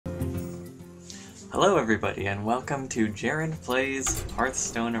Hello everybody and welcome to Gerund Plays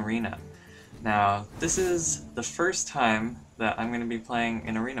Hearthstone Arena. Now, this is the first time that I'm going to be playing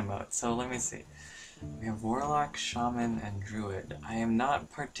in Arena mode, so let me see. We have Warlock, Shaman, and Druid. I am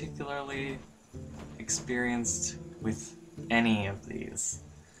not particularly experienced with any of these.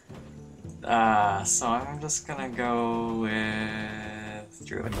 So I'm just gonna go with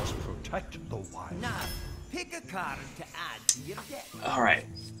Druid. We must protect the wild. Now, pick a card to add to your deck. Alright,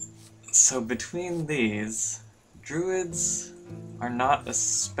 so between these, Druids are not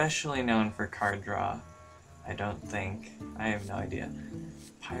especially known for card draw, I don't think. I have no idea.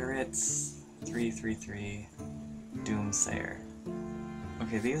 Pirates, 3/3/3, Doomsayer.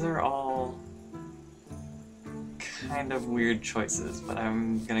 Okay, these are all kind of weird choices, but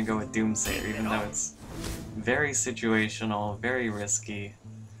I'm gonna go with Doomsayer, even though it's very situational, very risky,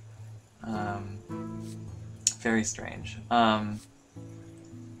 very strange.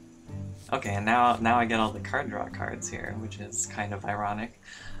 Okay, and now I get all the card draw cards here, which is kind of ironic.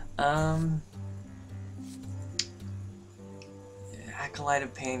 Acolyte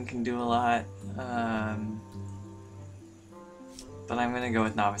of Pain can do a lot, but I'm gonna go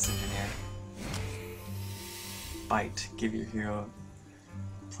with Novice Engineer. Bite, give your hero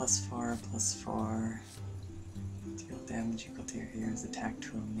 +4/+4. Deal damage equal to your hero's attack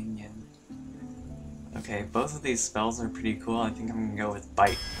to a minion. Okay, both of these spells are pretty cool. I think I'm gonna go with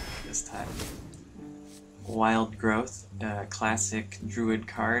Bite this time. Wild Growth, classic Druid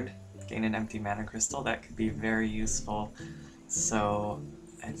card. Gain an empty mana crystal. That could be very useful. So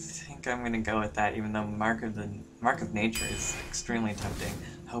I think I'm gonna go with that, even though Mark of Nature is extremely tempting.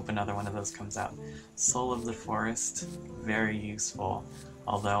 I hope another one of those comes out. Soul of the Forest, very useful.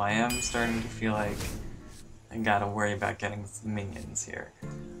 Although I am starting to feel like I gotta worry about getting some minions here.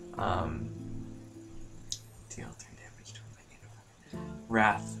 Deal 3 damage to a minion.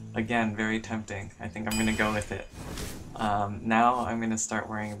 Wrath, again, very tempting. I think I'm gonna go with it. Now I'm gonna start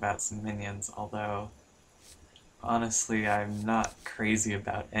worrying about some minions, although honestly I'm not crazy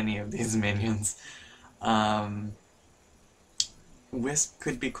about any of these minions. Wisp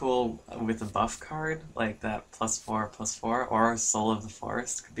could be cool with a buff card, like that +4/+4, or Soul of the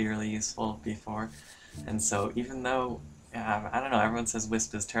Forest could be really useful before. And so even though, I don't know, everyone says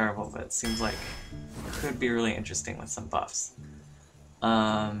Wisp is terrible, but it seems like it could be really interesting with some buffs.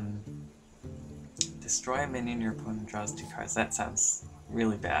 Destroy a minion your opponent draws 2 cards. That sounds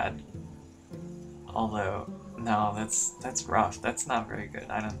really bad. Although, no, that's rough. That's not very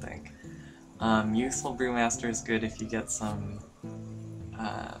good, I don't think. Youthful Brewmaster is good if you get some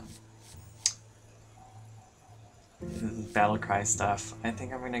Battlecry stuff. I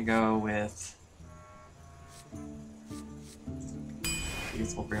think I'm gonna go with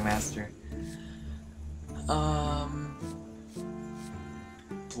Youthful Brewmaster.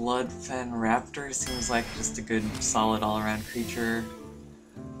 Bloodfen Raptor seems like just a good, solid all-around creature.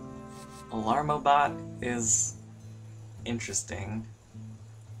 Alarmobot is interesting,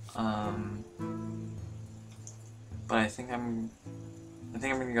 but I think I'm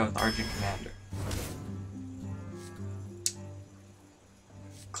gonna go with Argent Commander.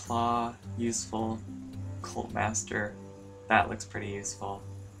 Claw, useful. Cult Master, that looks pretty useful.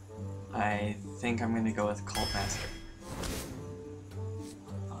 I think I'm gonna go with Cult Master.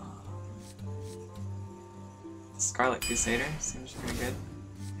 Scarlet Crusader seems pretty good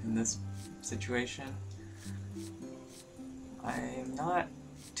in this situation. I'm not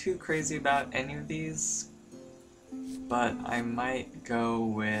too crazy about any of these, but I might go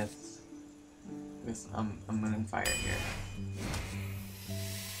with a Moonfire here.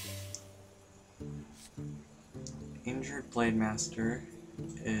 Injured Blade Master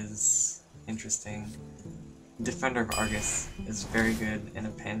is interesting. Defender of Argus is very good in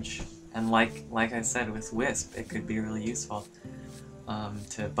a pinch, and like I said with Wisp, it could be really useful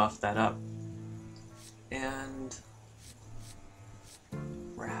to buff that up. And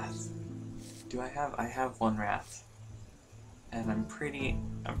Wrath. I have one Wrath, and I'm pretty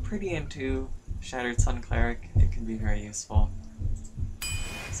into Shattered Sun Cleric. It can be very useful,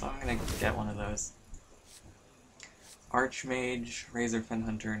 so I'm gonna get one of those. Archmage, Razorfen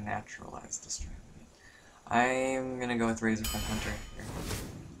Hunter, Naturalized Destroy. I'm gonna go with Razorfen Hunter here.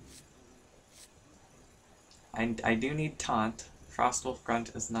 I do need Taunt. Frostwolf Grunt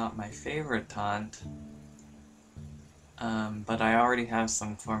is not my favorite taunt, but I already have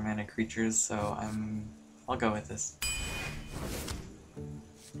some 4-mana creatures, so I'll go with this.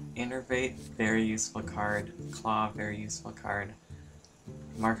 Innervate, very useful card. Claw, very useful card.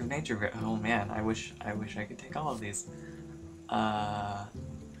 Mark of Nature, oh man, I wish I could take all of these. I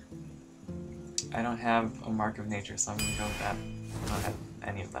don't have a Mark of Nature, so I'm gonna go with that. I don't have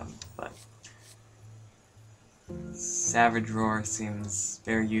any of them, but Savage Roar seems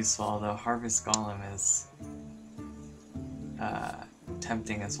very useful, although Harvest Golem is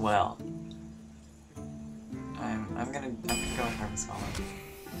tempting as well. I'm gonna go with Harvest Golem.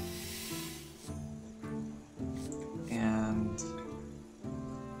 And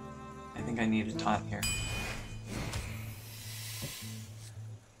I think I need a taunt here.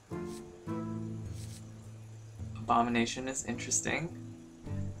 Abomination is interesting.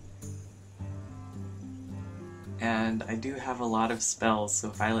 And I do have a lot of spells, so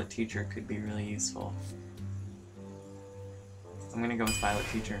Violet Teacher could be really useful. I'm gonna go with Violet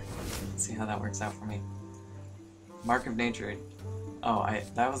Teacher. See how that works out for me. Mark of Nature. Oh,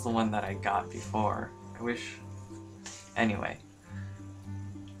 that was the one that I got before. I wish... Anyway.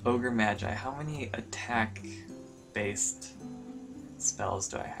 Ogre Magi. How many attack-based spells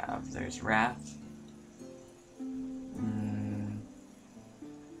do I have? There's Wrath.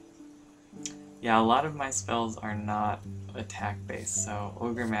 Yeah, a lot of my spells are not attack-based, so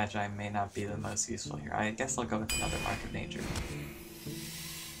Ogre Magi may not be the most useful here. I guess I'll go with another Mark of Nature.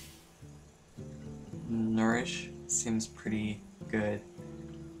 Nourish seems pretty good.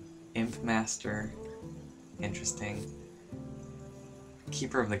 Imp Master, interesting.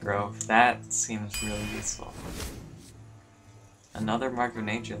 Keeper of the Grove, that seems really useful. Another Mark of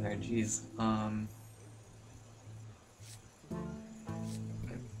Nature there, geez.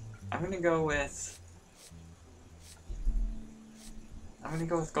 I'm gonna go with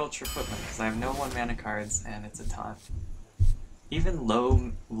Gulcher Footman because I have no 1-mana cards and it's a taunt. Even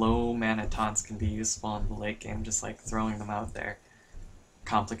low mana taunts can be useful in the late game, just like throwing them out there,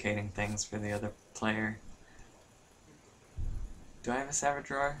 complicating things for the other player. Do I have a Savage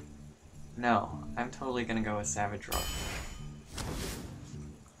Roar? No, I'm totally gonna go with Savage Roar.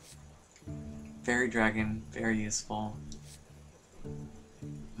 Fairy Dragon, very useful.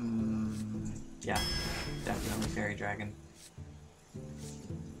 Yeah, definitely Fairy Dragon.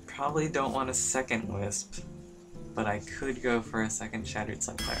 Probably don't want a second Wisp, but I could go for a second Shattered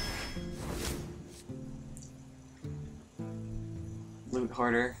Sunfire. Loot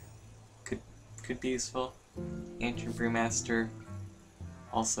Hoarder could be useful. Ancient Brewmaster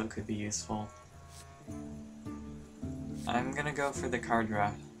also could be useful. I'm gonna go for the card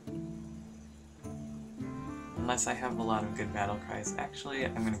draw. Unless I have a lot of good battle cries. Actually,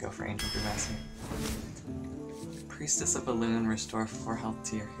 I'm gonna go for Ancient Brewmaster. Priestess of Balloon, restore 4 health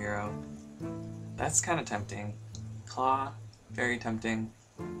to your hero. That's kind of tempting. Claw, very tempting.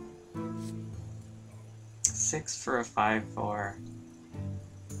 6 for a 5/4.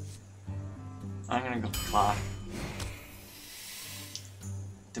 I'm gonna go with Claw.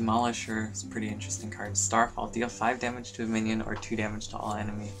 Demolisher is a pretty interesting card. Starfall, deal 5 damage to a minion or 2 damage to all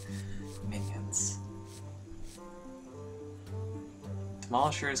enemy minions.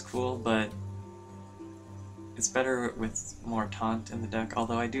 Demolisher is cool, but it's better with more taunt in the deck,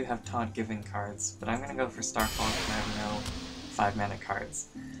 although I do have taunt-giving cards. But I'm gonna go for Starfall because I have no 5-mana cards.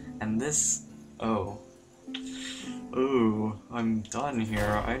 And this... oh, I'm done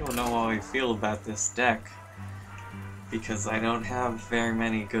here. I don't know how I feel about this deck, because I don't have very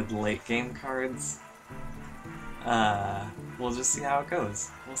many good late-game cards. We'll just see how it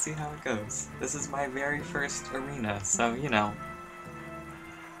goes. We'll see how it goes. This is my very first arena, so, you know...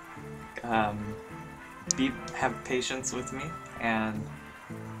 have patience with me and,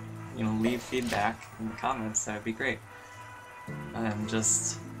 you know, leave feedback in the comments. That would be great. I'm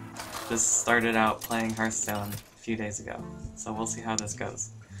just started out playing Hearthstone a few days ago, so we'll see how this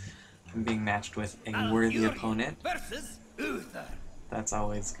goes. I'm being matched with a worthy opponent. That's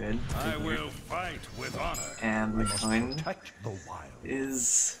always good. I will fight with honor. And the coin Protect the wild.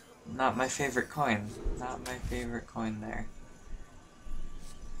 is not my favorite coin. Not my favorite coin there.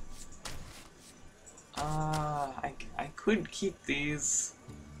 I could keep these.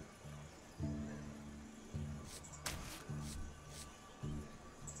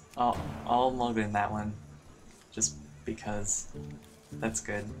 I'll mulligan that one, just because that's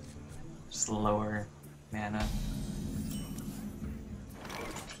good. Just lower mana.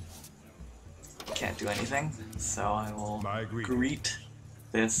 Can't do anything, so I will greet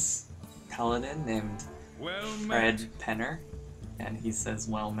this paladin named Fred Penner, and he says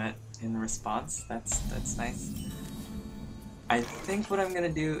 "well met" in response. That's nice. I think what I'm gonna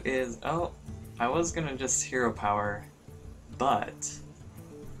do is, I was gonna just hero power, but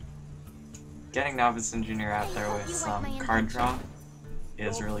getting Novice Engineer out there with some card draw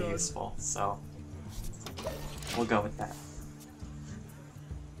is really useful, so we'll go with that.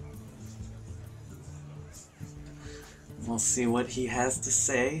 We'll see what he has to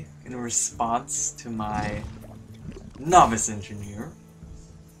say in response to my Novice Engineer.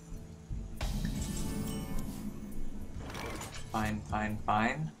 Fine, fine,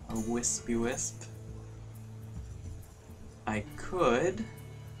 fine. A wispy wisp. I could,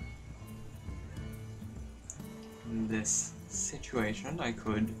 in this situation, I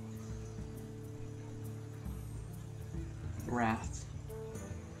could Wrath,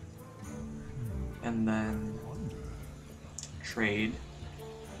 and then trade,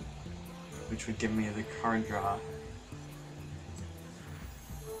 which would give me the card draw.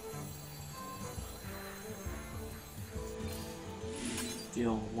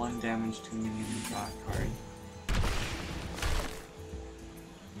 Deal 1 damage to minion and draw a card.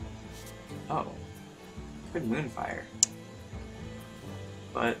 Oh, good Moonfire.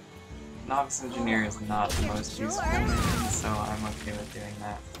 But Novice Engineer is not the most useful minion, so I'm okay with doing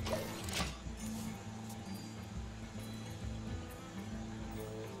that.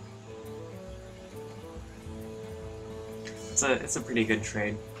 It's a pretty good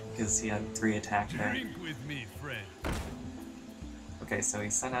trade, because he had 3 attack there. Drink with me, friend. Okay, so he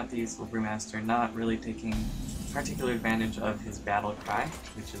sent out the useful Brewmaster, not really taking particular advantage of his Battle Cry,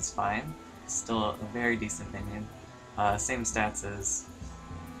 which is fine. Still a very decent minion. Same stats as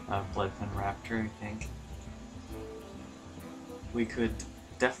Bloodfin Raptor, I think. We could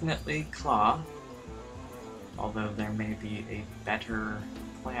definitely Claw, although there may be a better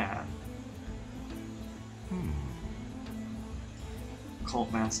plan.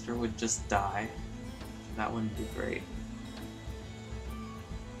 Cult Master would just die. That wouldn't be great.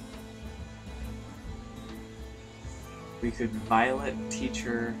 We could Violet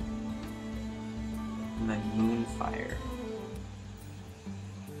Teacher and then Moonfire.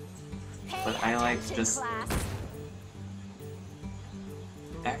 But I like just...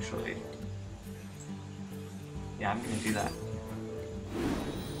 Actually... Yeah, I'm gonna do that.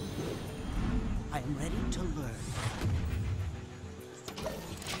 I am ready to learn.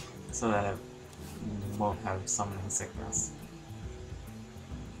 So that it won't have Summoning Sickness.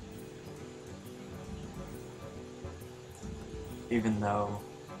 Even though,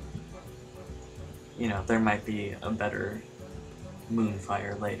 you know, there might be a better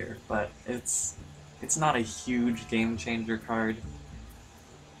Moonfire later, but it's not a huge game changer card,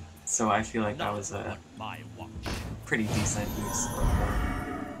 so I feel like that was a pretty decent use of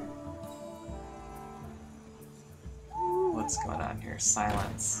what's going on here.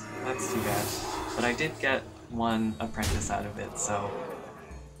 Silence. That's too bad. But I did get 1 apprentice out of it, so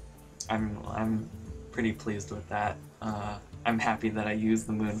I'm pretty pleased with that. I'm happy that I used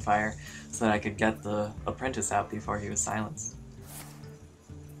the Moonfire so that I could get the apprentice out before he was silenced.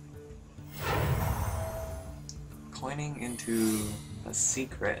 Coining into a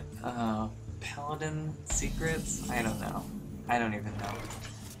secret. Paladin secrets? I don't know. I don't even know.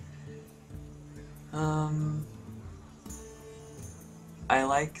 I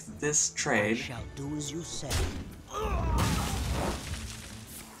like this trade. I shall do as you say.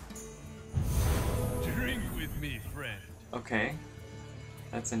 Drink with me, friend. Okay,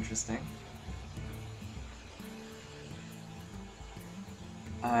 that's interesting.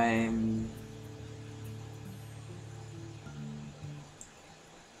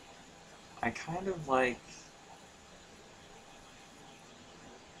 I kind of like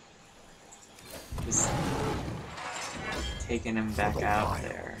just taking him back out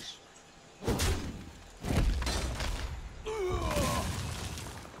there.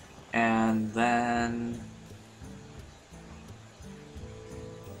 And then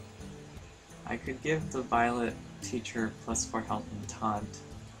I could give the Violet Teacher +4 health and taunt,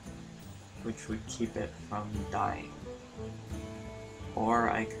 which would keep it from dying. Or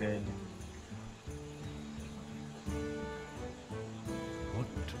I could... What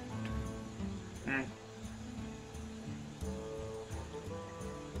to do?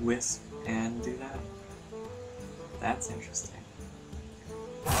 Wisp and do that? That's interesting.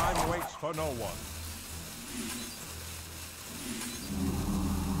 Time waits for no one.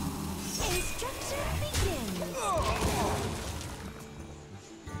 Instruction begins.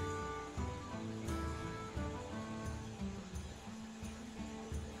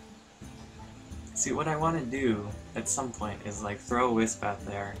 See, what I want to do at some point is like throw a Wisp out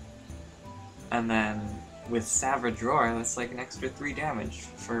there, and then with Savage Roar, that's like an extra 3 damage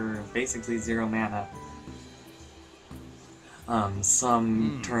for basically 0 mana.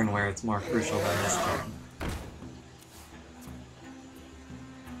 Some turn where it's more crucial than this turn.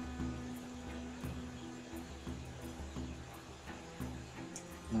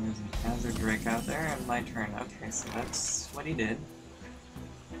 There's an Azure Drake out there, and my turn. Okay, so that's what he did.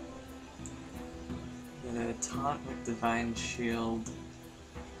 The taunt with Divine Shield.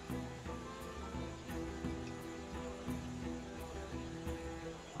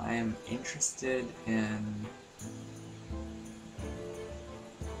 I am interested in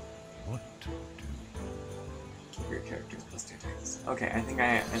characters plus 2 attacks. Okay, I think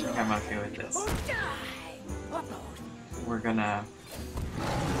I'm okay with this. We're gonna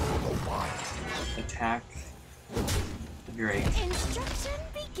attack the Drake. Instruction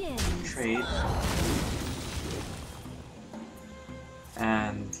begins. Trade.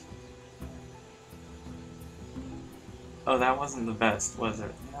 And oh, that wasn't the best, was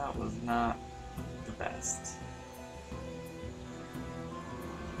it? That was not the best.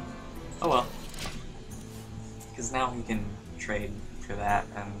 Oh well. Because now he can trade for that,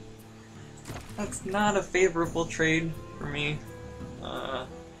 and that's not a favorable trade for me.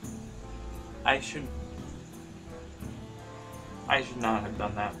 I should not have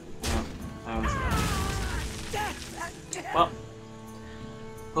done that. No, that was well.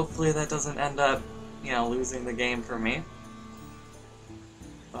 Hopefully that doesn't end up, you know, losing the game for me.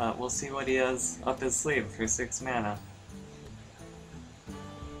 But we'll see what he has up his sleeve for 6 mana.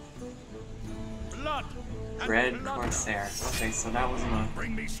 Blood and Red blood. Corsair. Okay, so that wasn't a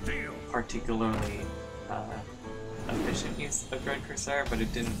Bring me steel. particularly efficient use of Dread Corsair, but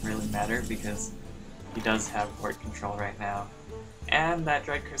it didn't really matter because he does have board control right now. And that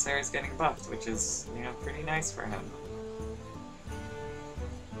Dread Corsair is getting buffed, which is, you know, pretty nice for him.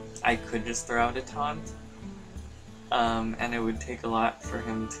 I could just throw out a taunt, and it would take a lot for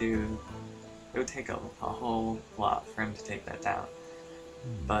him to... It would take a whole lot for him to take that down.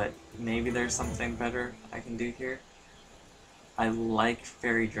 But maybe there's something better I can do here. I like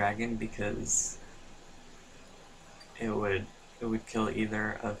Fairy Dragon because it would kill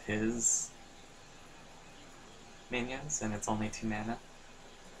either of his minions, and it's only 2 mana.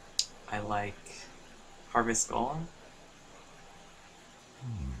 I like Harvest Golem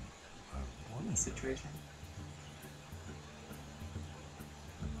in this situation.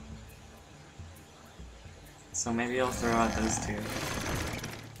 So maybe I'll throw out those 2.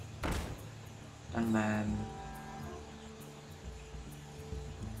 And then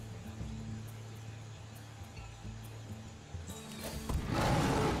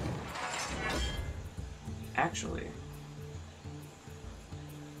actually,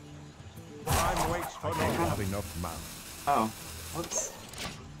 Time waits for no I one. Have enough mouth. oh, whoops.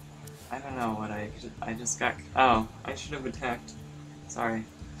 I don't know what I just got. Oh, I should have attacked. Sorry.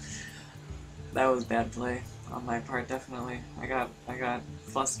 That was bad play on my part, definitely. I got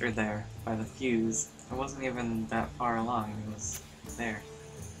flustered there by the fuse. It wasn't even that far along. It was there.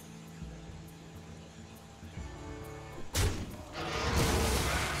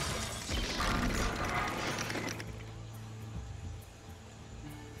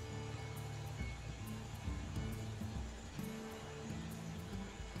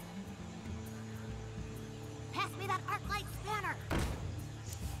 Pass me that arc light spanner.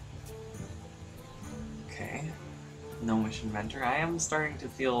 Okay. Gnomish Inventor. I am starting to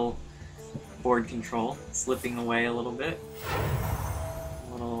feel board control slipping away a little bit.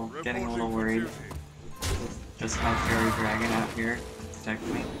 Getting a little worried with just my Fairy Dragon out here to protect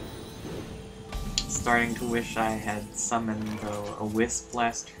me. Starting to wish I had summoned a Wisp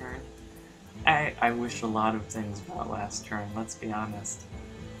last turn. I wish a lot of things about last turn, let's be honest.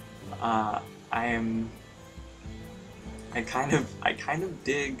 I kind of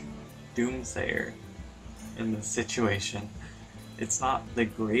dig Doomsayer in this situation. It's not the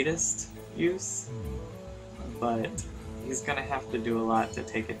greatest use, but he's gonna have to do a lot to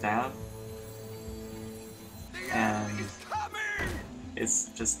take it down. And it's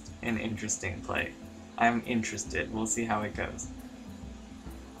just an interesting play. I'm interested. We'll see how it goes.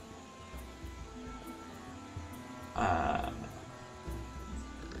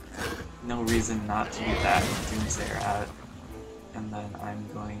 No reason not to do that. Doomsayer out. And then I'm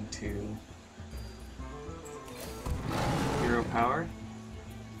going to Hero Power.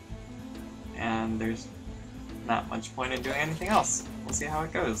 And there's not much point in doing anything else. We'll see how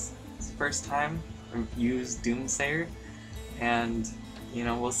it goes. It's the first time I've used Doomsayer, and you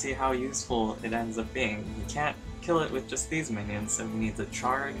know, we'll see how useful it ends up being. You can't kill it with just these minions, so he needs a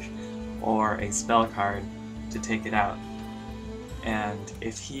charge or a spell card to take it out. And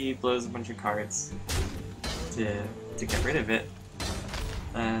if he blows a bunch of cards to get rid of it,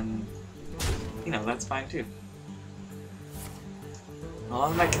 then, you know, that's fine too. A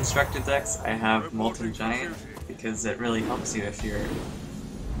lot of my constructed decks, I have Molten Giant, because it really helps you if you're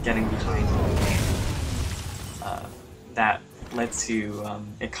getting behind in the game. That lets you,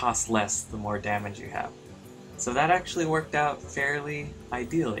 it costs less the more damage you have. So that actually worked out fairly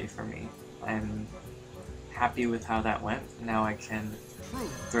ideally for me. I'm happy with how that went. Now I can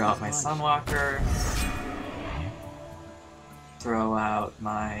throw out my Sunwalker, throw out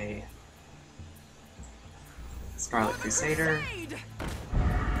my Scarlet Crusader,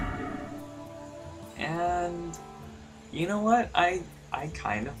 and You know what? I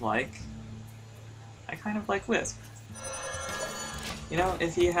kind of like Wisp. You know,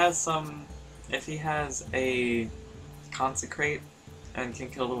 if he has a Consecrate and can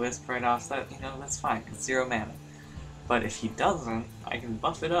kill the Wisp right off that, you know, that's fine. It's 0 mana. But if he doesn't, I can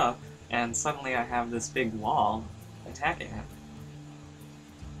buff it up, and suddenly I have this big wall attacking him.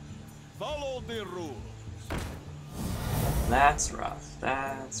 Follow the rules. That's rough.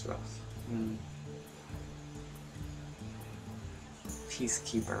 That's rough.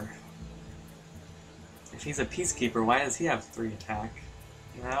 Peacekeeper. If he's a Peacekeeper, why does he have 3 attack?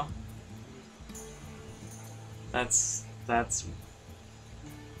 You know? That's... I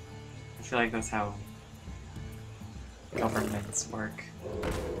feel like that's how governments work.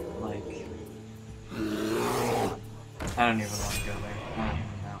 Like... I don't even want to go there. I don't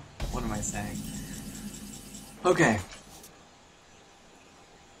even know. What am I saying? Okay.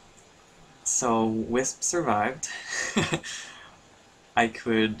 So, Wisp survived. I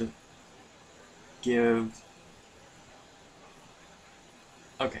could give...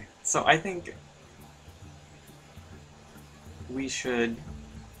 Okay, so I think we should...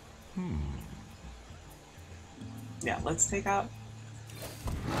 Yeah, let's take out...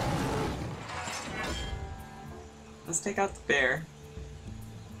 Let's take out the bear.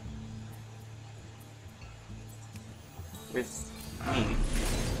 With me.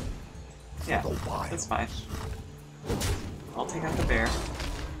 Yeah, that's fine. I'll take out the bear.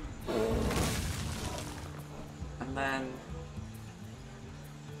 And then...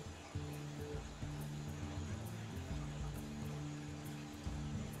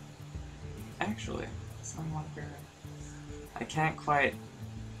 Actually, Sunwalker... I can't quite...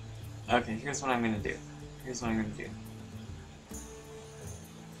 Okay, here's what I'm gonna do. Here's what I'm gonna do.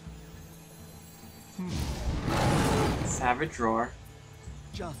 Savage Roar.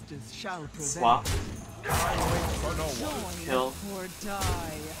 Justice shall prevail. Swap. For no one. Kill. Or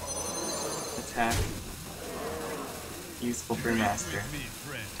die. Attack. Useful Brewmaster.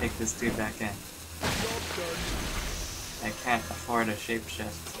 Take this dude back in. I can't afford a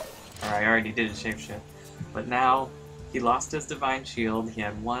shapeshift. Or I already did a shapeshift. But now, he lost his Divine Shield, he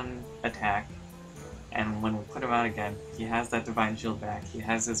had 1 attack, and when we put him out again, he has that Divine Shield back, he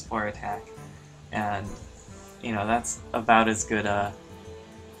has his 4 attack, and, you know, that's about as good a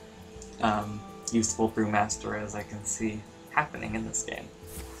useful Brewmaster as I can see happening in this game.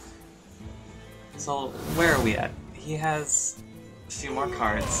 So, where are we at? He has a few more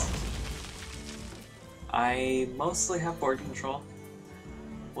cards. I mostly have board control.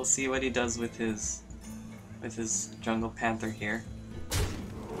 We'll see what he does with his Jungle Panther here.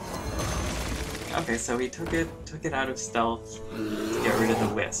 Okay, so he took it out of stealth to get rid of the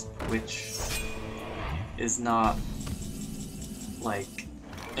Wisp, which is not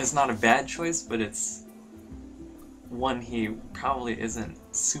a bad choice, but it's one he probably isn't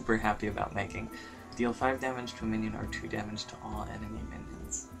super happy about making. Deal 5 damage to a minion or 2 damage to all enemy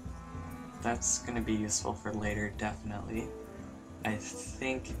minions. That's gonna be useful for later, definitely. I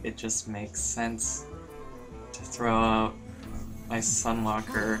think it just makes sense to throw out my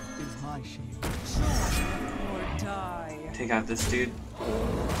Sunwalker, take out this dude.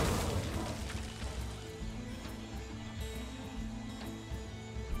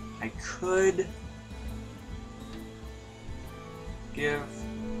 I could give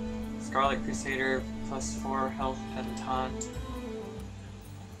Scarlet Crusader +4 health and taunt,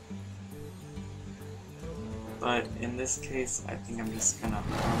 but in this case I think I'm just gonna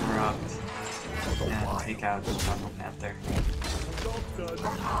armor up and take out the Jungle Panther.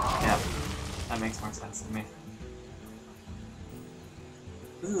 Yeah, that makes more sense to me.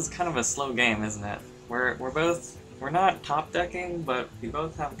 This is kind of a slow game, isn't it? We're not top decking, but we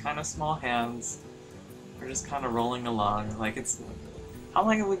both have kind of small hands. We're just kind of rolling along. Like, it's... How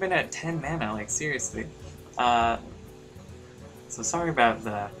long have we been at 10 mana? Like, seriously. So sorry about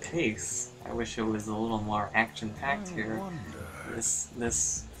the pace. I wish it was a little more action-packed here.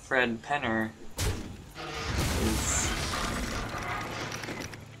 This Fred Penner is,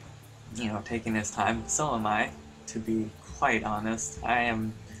 you know, taking his time. So am I, to be quite honest. I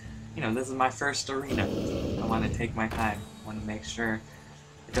am, you know, this is my first arena. I want to take my time. I want to make sure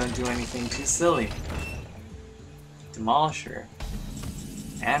I don't do anything too silly. Demolisher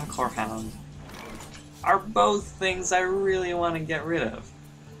and Corehound are both things I really want to get rid of.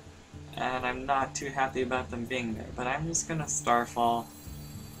 And I'm not too happy about them being there, but I'm just gonna Starfall.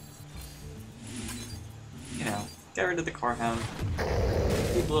 You know, get rid of the Corehound.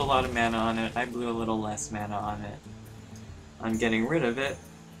 He blew a lot of mana on it, I blew a little less mana on it. I'm getting rid of it.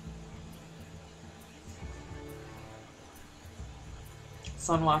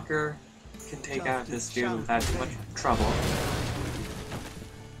 Sunwalker can take out this dude without too much trouble.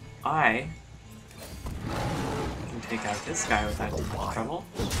 I can take out this guy without too much trouble.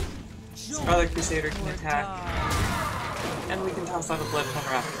 Scarlet Crusader can attack, and we can toss out a Bloodhound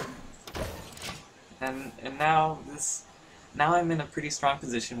Raptor. And now I'm in a pretty strong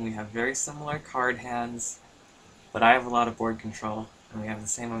position. We have very similar card hands, but I have a lot of board control, and we have the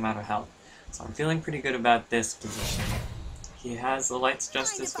same amount of health. So I'm feeling pretty good about this position. He has the Light's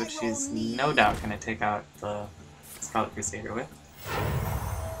Justice, which he's no doubt going to take out the Scarlet Crusader with.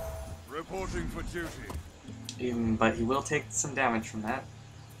 Reporting for duty. But he will take some damage from that.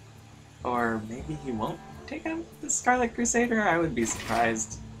 Or maybe he won't take out the Scarlet Crusader? I would be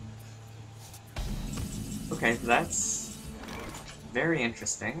surprised. Okay, that's very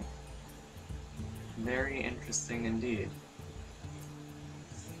interesting. Very interesting indeed.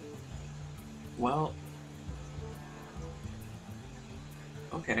 Well,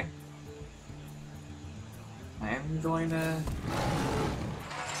 okay. I am going to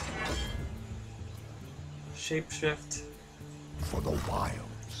shapeshift For the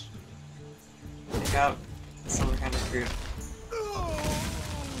wilds. take out Silver-Handed Fruit.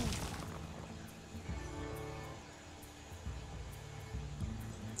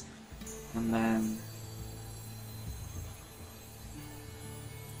 And then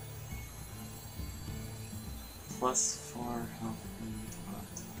 +4 health and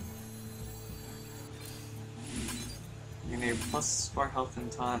taunt. You're gonna need +4 health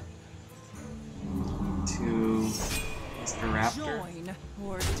and taunt to Mr. Raptor. Join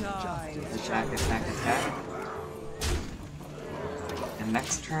or die. Attack, attack, attack. And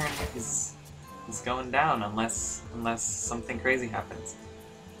next turn he's going down unless something crazy happens.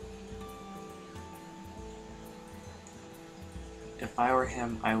 If I were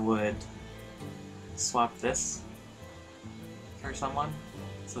him, I would swap this for someone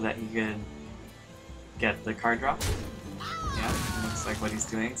so that he could get the card drop. Yeah, looks like what he's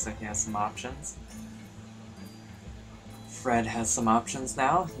doing, so he has some options. Fred has some options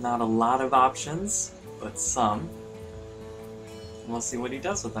now. Not a lot of options, but some. We'll see what he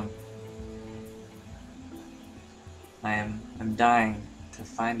does with them. I'm dying to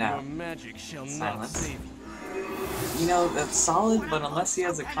find out. Your magic shall not Silence. save you. You know, that's solid, but unless he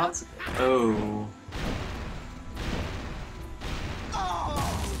has a consequence. Oh.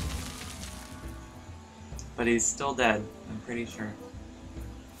 But he's still dead, I'm pretty sure.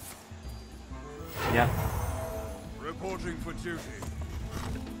 Yep. Reporting for duty.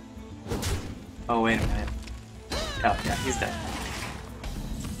 Oh, wait a minute. Oh, yeah, he's dead.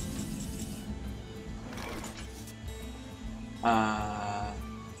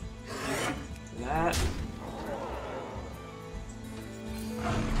 That.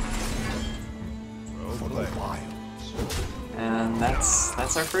 For the wilds. And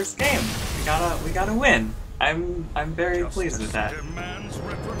that's our first game. We gotta win. I'm very pleased with that. Demands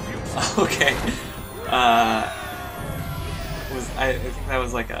retribution. Okay. I think that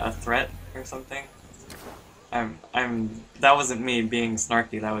was like a threat or something. That wasn't me being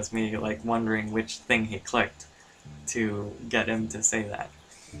snarky, that was me like wondering which thing he clicked to get him to say that.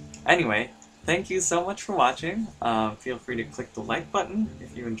 Anyway, thank you so much for watching. Feel free to click the like button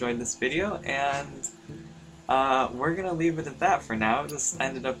if you enjoyed this video, and we're gonna leave it at that for now. This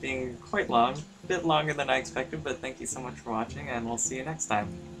ended up being quite long, a bit longer than I expected, but thank you so much for watching, and we'll see you next time.